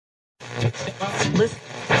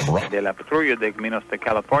De la patrulla de Caminos de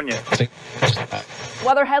California.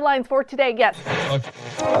 Weather headlines for today, yes.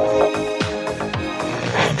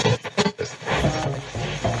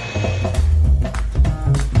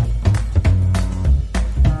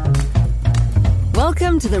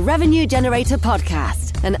 Welcome to the Revenue Generator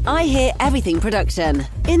Podcast, an I Hear Everything production.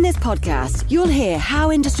 In this podcast, you'll hear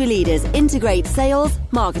how industry leaders integrate sales,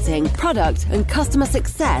 marketing, product, and customer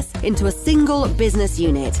success into a single business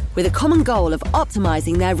unit with a common goal of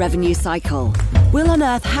optimizing their revenue cycle. We'll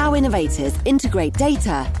unearth how innovators integrate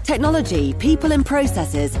data, technology, people, and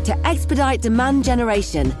processes to expedite demand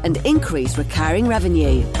generation and increase recurring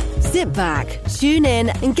revenue. Sit back, tune in,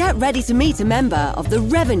 and get ready to meet a member of the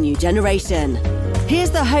revenue generation.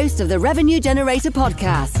 Here's the host of the Revenue Generator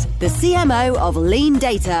Podcast, the CMO of Lean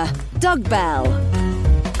Data, Doug Bell.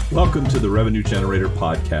 Welcome to the Revenue Generator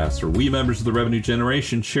Podcast, where we members of the Revenue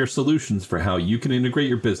Generation share solutions for how you can integrate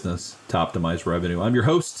your business to optimize revenue. I'm your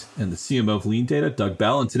host and the CMO of Lean Data, Doug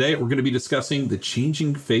Bell, and today we're going to be discussing the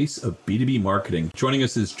changing face of B2B marketing. Joining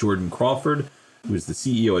us is Jordan Crawford, who is the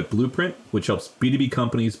CEO at Blueprint, which helps B2B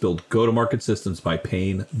companies build go-to-market systems by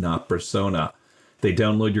pain, not persona. They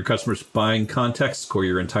download your customers' buying context, score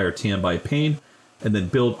your entire TAM by pain, and then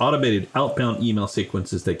build automated outbound email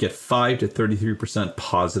sequences that get 5 to 33%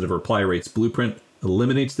 positive reply rates. Blueprint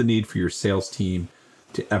eliminates the need for your sales team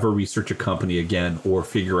to ever research a company again or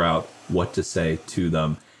figure out what to say to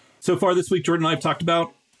them. So far this week, Jordan and I have talked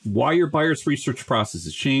about why your buyer's research process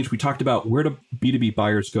has changed. We talked about where do B2B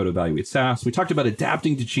buyers go to evaluate SaaS. We talked about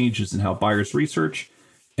adapting to changes in how buyers research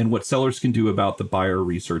and what sellers can do about the buyer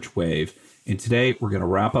research wave. And today, we're going to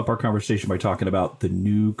wrap up our conversation by talking about the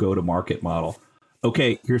new go-to-market model.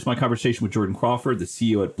 Okay, here's my conversation with Jordan Crawford, the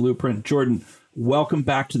CEO at Blueprint. Jordan, welcome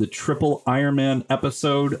back to the Triple Ironman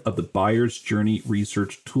episode of the Buyer's Journey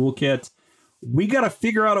Research Toolkit. We got to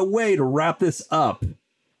figure out a way to wrap this up,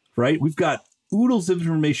 right? We've got oodles of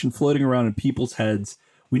information floating around in people's heads.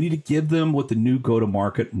 We need to give them what the new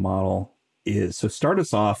go-to-market model is. So start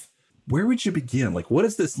us off. Where would you begin? Like, what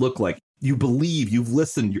does this look like? You believe, you've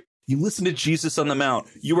listened, you listen to Jesus on the Mount.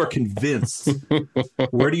 You are convinced.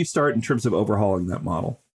 Where do you start in terms of overhauling that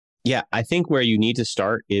model? Yeah, I think where you need to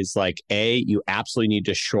start is you absolutely need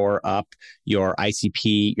to shore up your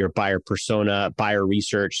ICP, your buyer persona, buyer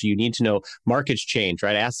research. So you need to know markets change,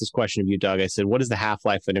 right? I asked this question of you, Doug. I said, what is the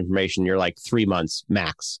half-life of information? You're like 3 months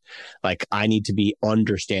max. Like, I need to be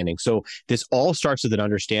understanding. So this all starts with an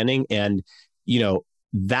understanding, and,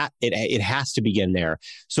 that it has to begin there.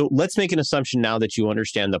 So let's make an assumption now that you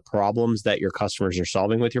understand the problems that your customers are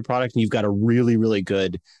solving with your product, and you've got a really, really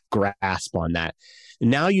good grasp on that.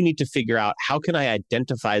 Now you need to figure out, how can I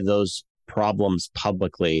identify those problems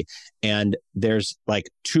publicly? And there's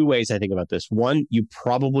two ways I think about this. One, you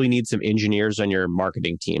probably need some engineers on your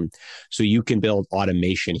marketing team so you can build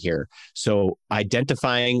automation here. So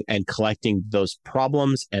identifying and collecting those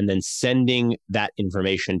problems and then sending that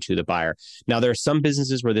information to the buyer. Now, there are some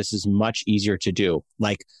businesses where this is much easier to do,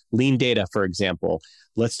 like Lean Data, for example.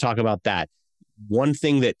 Let's talk about that. One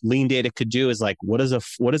thing that Lean Data could do is what does a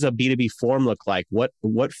B2B form look like?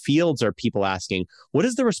 What fields are people asking? What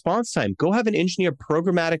is the response time? Go have an engineer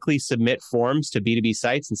programmatically submit forms to B2B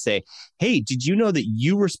sites and say, hey, did you know that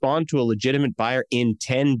you respond to a legitimate buyer in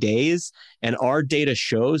 10 days? And our data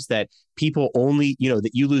shows that people only,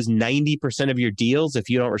 that you lose 90% of your deals if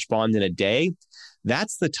you don't respond in a day.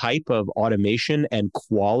 That's the type of automation and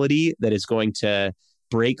quality that is going to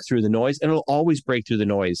break through the noise, and it'll always break through the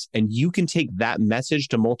noise. And you can take that message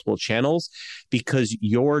to multiple channels because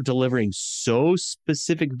you're delivering so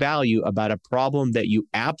specific value about a problem that you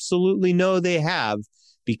absolutely know they have,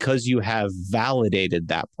 because you have validated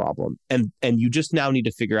that problem. And you just now need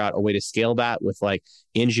to figure out a way to scale that with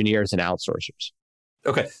engineers and outsourcers.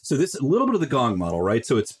 Okay, so this is a little bit of the Gong model, right?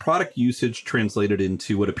 So it's product usage translated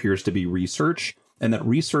into what appears to be research, and that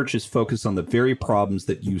research is focused on the very problems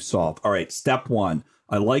that you solve. All right, step one.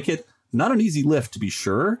 I like it. Not an easy lift, to be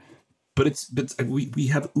sure, but we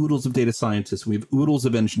have oodles of data scientists. We have oodles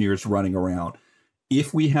of engineers running around.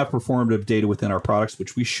 If we have performative data within our products,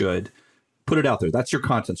 which we should, put it out there. That's your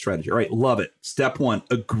content strategy. All right, love it. Step one,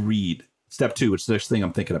 agreed. Step two, which is the next thing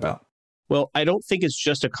I'm thinking about. Well, I don't think it's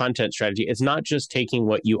just a content strategy. It's not just taking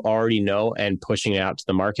what you already know and pushing it out to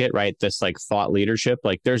the market, right? This thought leadership,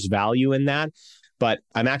 there's value in that. But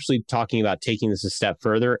I'm actually talking about taking this a step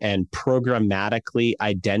further and programmatically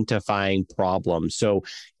identifying problems. So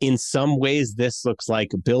in some ways, this looks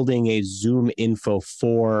like building a Zoom info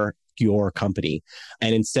for your company.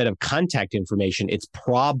 And instead of contact information, it's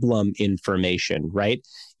problem information, right?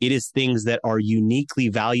 It is things that are uniquely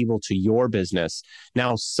valuable to your business.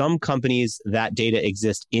 Now, some companies, that data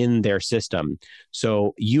exists in their system.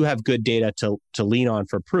 So you have good data to lean on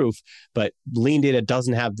for proof, but lean data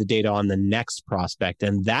doesn't have the data on the next prospect.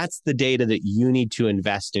 And that's the data that you need to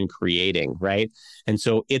invest in creating, right? And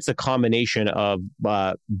so it's a combination of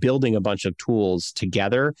building a bunch of tools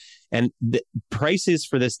together. And the prices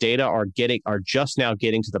for this data are just now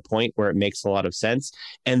getting to the point where it makes a lot of sense.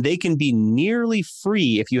 And they can be nearly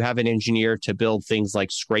free if you have an engineer to build things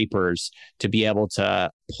like scrapers to be able to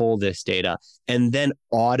pull this data and then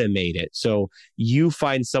automate it. So you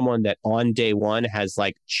find someone that on day one has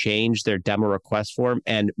like changed their demo request form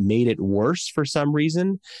and made it worse for some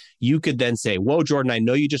reason. You could then say, whoa, Jordan, I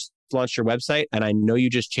know you just launched your website and I know you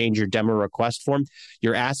just changed your demo request form.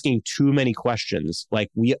 You're asking too many questions. Like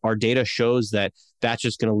our data shows that that's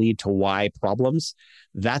just going to lead to why problems.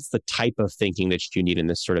 That's the type of thinking that you need in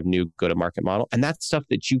this sort of new go-to-market model. And that's stuff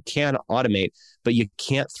that you can automate, but you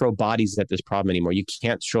can't throw bodies at this problem anymore. You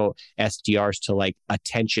can't throw SDRs to like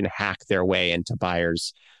attention hack their way into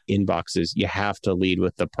buyers' inboxes. You have to lead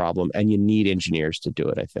with the problem and you need engineers to do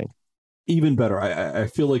it, I think. Even better. I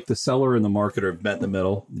feel like the seller and the marketer have met in the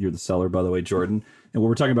middle. You're the seller, by the way, Jordan. And what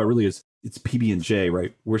we're talking about really is it's PB&J,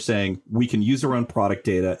 right? We're saying we can use our own product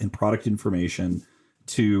data and product information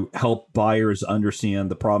to help buyers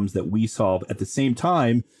understand the problems that we solve. At the same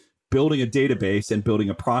time, building a database and building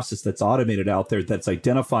a process that's automated out there that's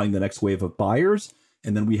identifying the next wave of buyers.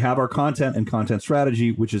 And then we have our content and content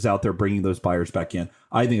strategy, which is out there bringing those buyers back in.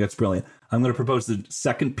 I think that's brilliant. I'm going to propose the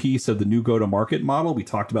second piece of the new go-to-market model. We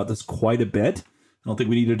talked about this quite a bit. I don't think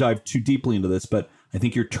we need to dive too deeply into this, but I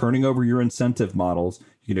think you're turning over your incentive models.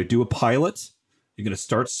 You're going to do a pilot. You're going to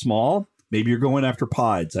start small. Maybe you're going after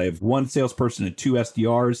pods. I have one salesperson and 2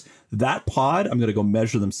 SDRs. That pod, I'm going to go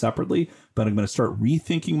measure them separately, but I'm going to start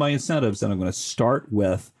rethinking my incentives, and I'm going to start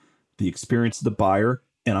with the experience of the buyer.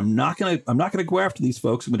 And I'm not going to go after these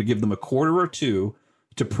folks. I'm going to give them a quarter or two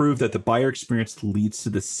to prove that the buyer experience leads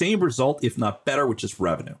to the same result, if not better, which is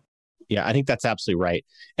revenue. Yeah, I think that's absolutely right.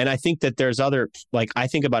 And I think that there's other, like I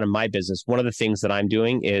think about in my business, one of the things that I'm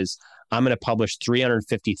doing is I'm going to publish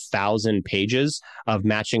 350,000 pages of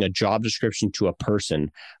matching a job description to a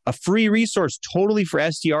person, a free resource totally for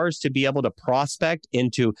SDRs to be able to prospect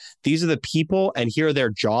into. These are the people and here are their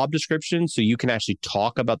job descriptions. So you can actually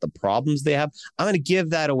talk about the problems they have. I'm going to give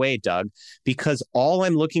that away, Doug, because all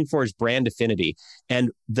I'm looking for is brand affinity.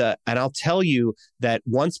 And I'll tell you that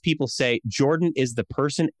once people say Jordan is the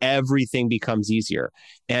person, everything becomes easier.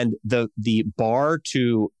 And the bar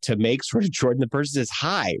to make sort of Jordan the person is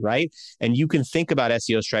high, right? And you can think about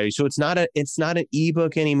SEO strategy. So it's not an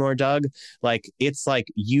ebook anymore, Doug. Like it's like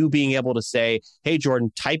you being able to say, hey,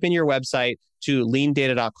 Jordan, type in your website to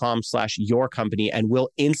leandata.com/your company, and we'll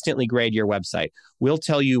instantly grade your website. We'll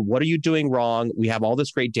tell you, what are you doing wrong? We have all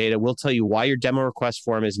this great data. We'll tell you why your demo request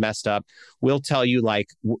form is messed up. We'll tell you like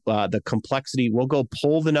the complexity. We'll go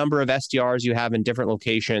pull the number of SDRs you have in different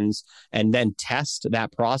locations and then test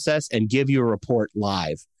that process and give you a report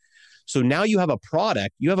live. So now you have a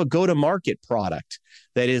product, you have a go-to-market product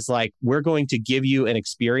that is like, we're going to give you an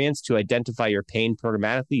experience to identify your pain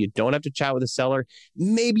programmatically. You don't have to chat with a seller.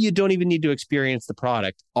 Maybe you don't even need to experience the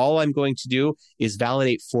product. All I'm going to do is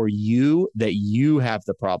validate for you that you have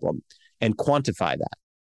the problem and quantify that.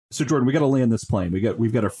 So Jordan, we got to land this plane.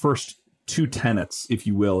 We've got our first 2 tenets, if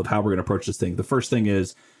you will, of how we're going to approach this thing. The first thing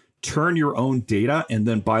is turn your own data, and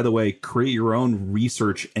then, by the way, create your own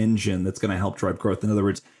research engine that's going to help drive growth. In other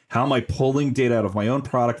words, how am I pulling data out of my own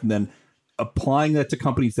product and then applying that to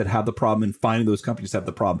companies that have the problem and finding those companies that have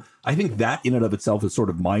the problem? I think that in and of itself is sort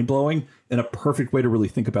of mind-blowing and a perfect way to really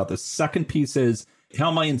think about this. Second piece is,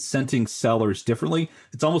 how am I incenting sellers differently?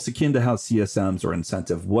 It's almost akin to how CSMs are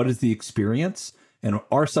incentive. What is the experience? And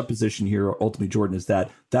our supposition here, ultimately, Jordan, is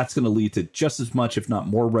that that's going to lead to just as much, if not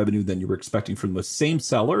more revenue than you were expecting from those same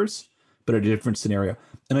sellers, but a different scenario.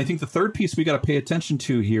 And I think the third piece we got to pay attention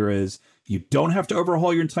to here is you don't have to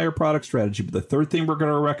overhaul your entire product strategy. But the third thing we're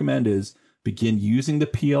going to recommend is begin using the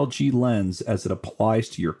PLG lens as it applies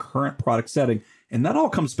to your current product setting. And that all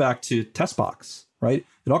comes back to test box, right?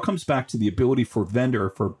 It all comes back to the ability for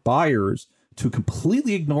buyers to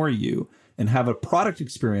completely ignore you and have a product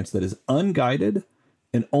experience that is unguided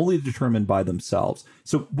and only determined by themselves.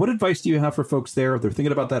 So what advice do you have for folks there? If they're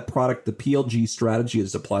thinking about that product, the PLG strategy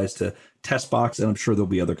as it applies to Testbox, and I'm sure there'll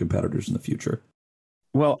be other competitors in the future.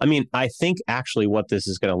 Well, I mean, I think actually what this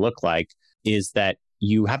is going to look like is that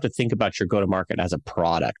you have to think about your go-to-market as a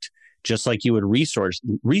product. just like you would resource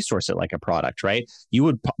it like a product, right? You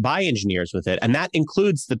would buy engineers with it. And that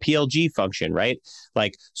includes the PLG function, right?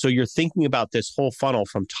 Like, so you're thinking about this whole funnel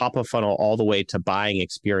from top of funnel all the way to buying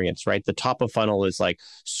experience, right? The top of funnel is like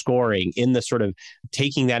scoring in the sort of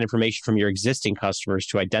taking that information from your existing customers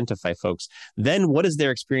to identify folks. Then what is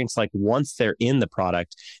their experience like once they're in the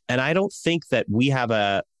product? And I don't think that we have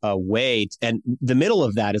a way, and the middle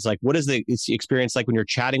of that is like, what is the experience like when you're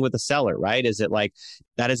chatting with a seller, right? Is it like,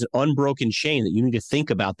 that is an unbroken chain that you need to think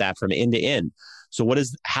about that from end to end. So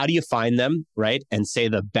how do you find them, right? And say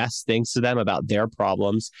the best things to them about their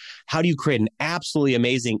problems? How do you create an absolutely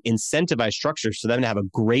amazing incentivized structure for them to have a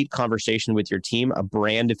great conversation with your team, a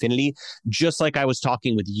brand affinity, just like I was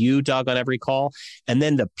talking with you, Doug, on every call? And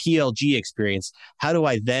then the PLG experience. How do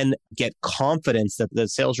I then get confidence that the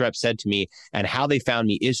sales rep said to me and how they found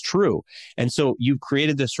me is true? And so you've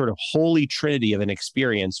created this sort of holy trinity of an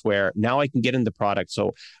experience where now I can get in the product.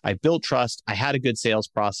 So I built trust. I had a good sales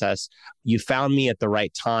process. You found me at the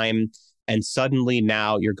right time. And suddenly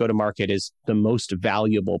now your go-to-market is the most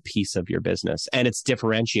valuable piece of your business, and it's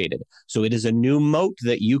differentiated. So it is a new moat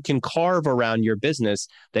that you can carve around your business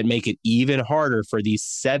that make it even harder for these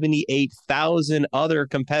 78,000 other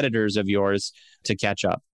competitors of yours to catch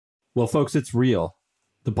up. Well, folks, it's real.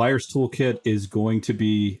 The buyer's toolkit is going to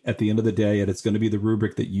be, at the end of the day, and it's going to be the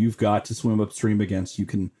rubric that you've got to swim upstream against. You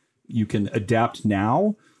can adapt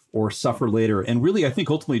now or suffer later. And really, I think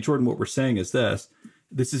ultimately, Jordan, what we're saying is this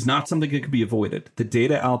is not something that can be avoided. The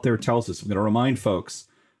data out there tells us. I'm going to remind folks,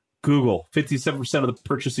 Google, 57% of the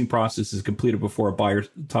purchasing process is completed before a buyer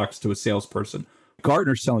talks to a salesperson.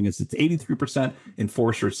 Gartner's telling us it's 83%, and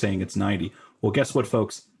Forrester is saying it's 90%. Well, guess what,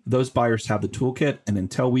 folks? Those buyers have the toolkit, and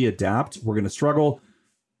until we adapt, we're going to struggle.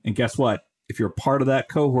 And guess what? If you're a part of that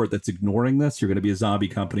cohort that's ignoring this, you're going to be a zombie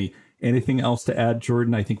company. Anything else to add,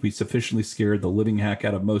 Jordan? I think we sufficiently scared the living heck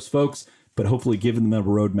out of most folks, but hopefully giving them a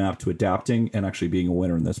roadmap to adapting and actually being a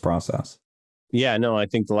winner in this process. Yeah, no, I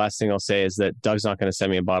think the last thing I'll say is that Doug's not going to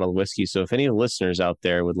send me a bottle of whiskey. So if any listeners out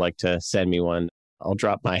there would like to send me one, I'll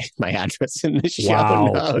drop my address in the show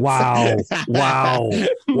notes.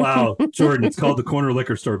 Wow. Jordan, it's called the corner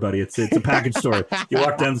liquor store, buddy. It's a package store. You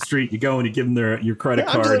walk down the street, you go and you give them your credit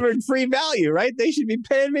card. I'm delivering free value, right? They should be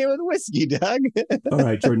paying me with whiskey, Doug. All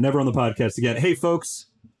right, Jordan, never on the podcast again. Hey, folks,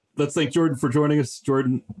 let's thank Jordan for joining us.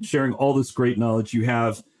 Jordan, sharing all this great knowledge you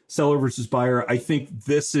have. Seller versus buyer. I think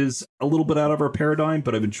this is a little bit out of our paradigm,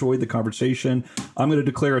 but I've enjoyed the conversation. I'm going to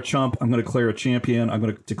declare a chump. I'm going to declare a champion. I'm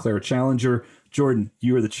going to declare a challenger. Jordan,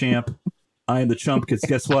 you are the champ. I am the chump because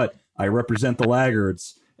guess what? I represent the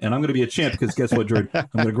laggards. And I'm going to be a champ because guess what, Jordan? I'm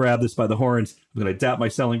going to grab this by the horns. I'm going to adapt my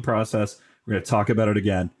selling process. We're going to talk about it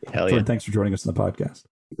again. Hell yeah. Jordan, thanks for joining us on the podcast.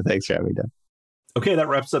 Thanks for having me, Doug. Okay, that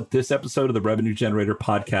wraps up this episode of the Revenue Generator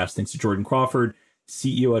podcast. Thanks to Jordan Crawford,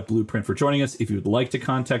 CEO at Blueprint, for joining us. If you would like to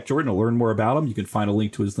contact Jordan or learn more about him, you can find a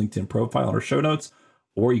link to his LinkedIn profile in our show notes,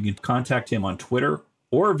 or you can contact him on Twitter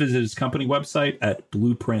or visit his company website at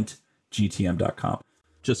blueprintgtm.com.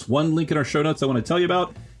 Just one link in our show notes I want to tell you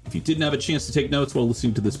about. If you didn't have a chance to take notes while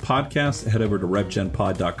listening to this podcast, head over to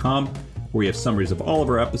revgenpod.com, where we have summaries of all of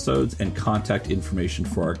our episodes and contact information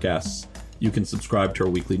for our guests. You can subscribe to our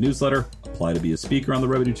weekly newsletter, apply to be a speaker on the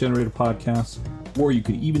Revenue Generator podcast, or you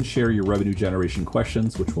can even share your revenue generation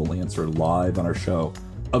questions, which we'll answer live on our show.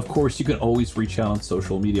 Of course, you can always reach out on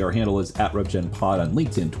social media. Our handle is @RevGenPod on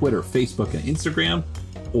LinkedIn, Twitter, Facebook, and Instagram,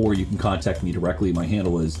 or you can contact me directly. My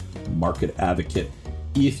handle is Market Advocate.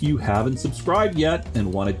 If you haven't subscribed yet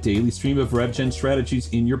and want a daily stream of RevGen strategies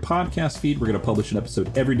in your podcast feed, we're going to publish an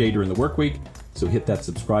episode every day during the work week. So hit that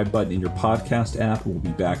subscribe button in your podcast app. We'll be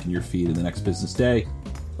back in your feed in the next business day.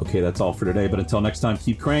 Okay, that's all for today. But until next time,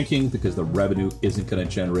 keep cranking because the revenue isn't going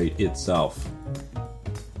to generate itself.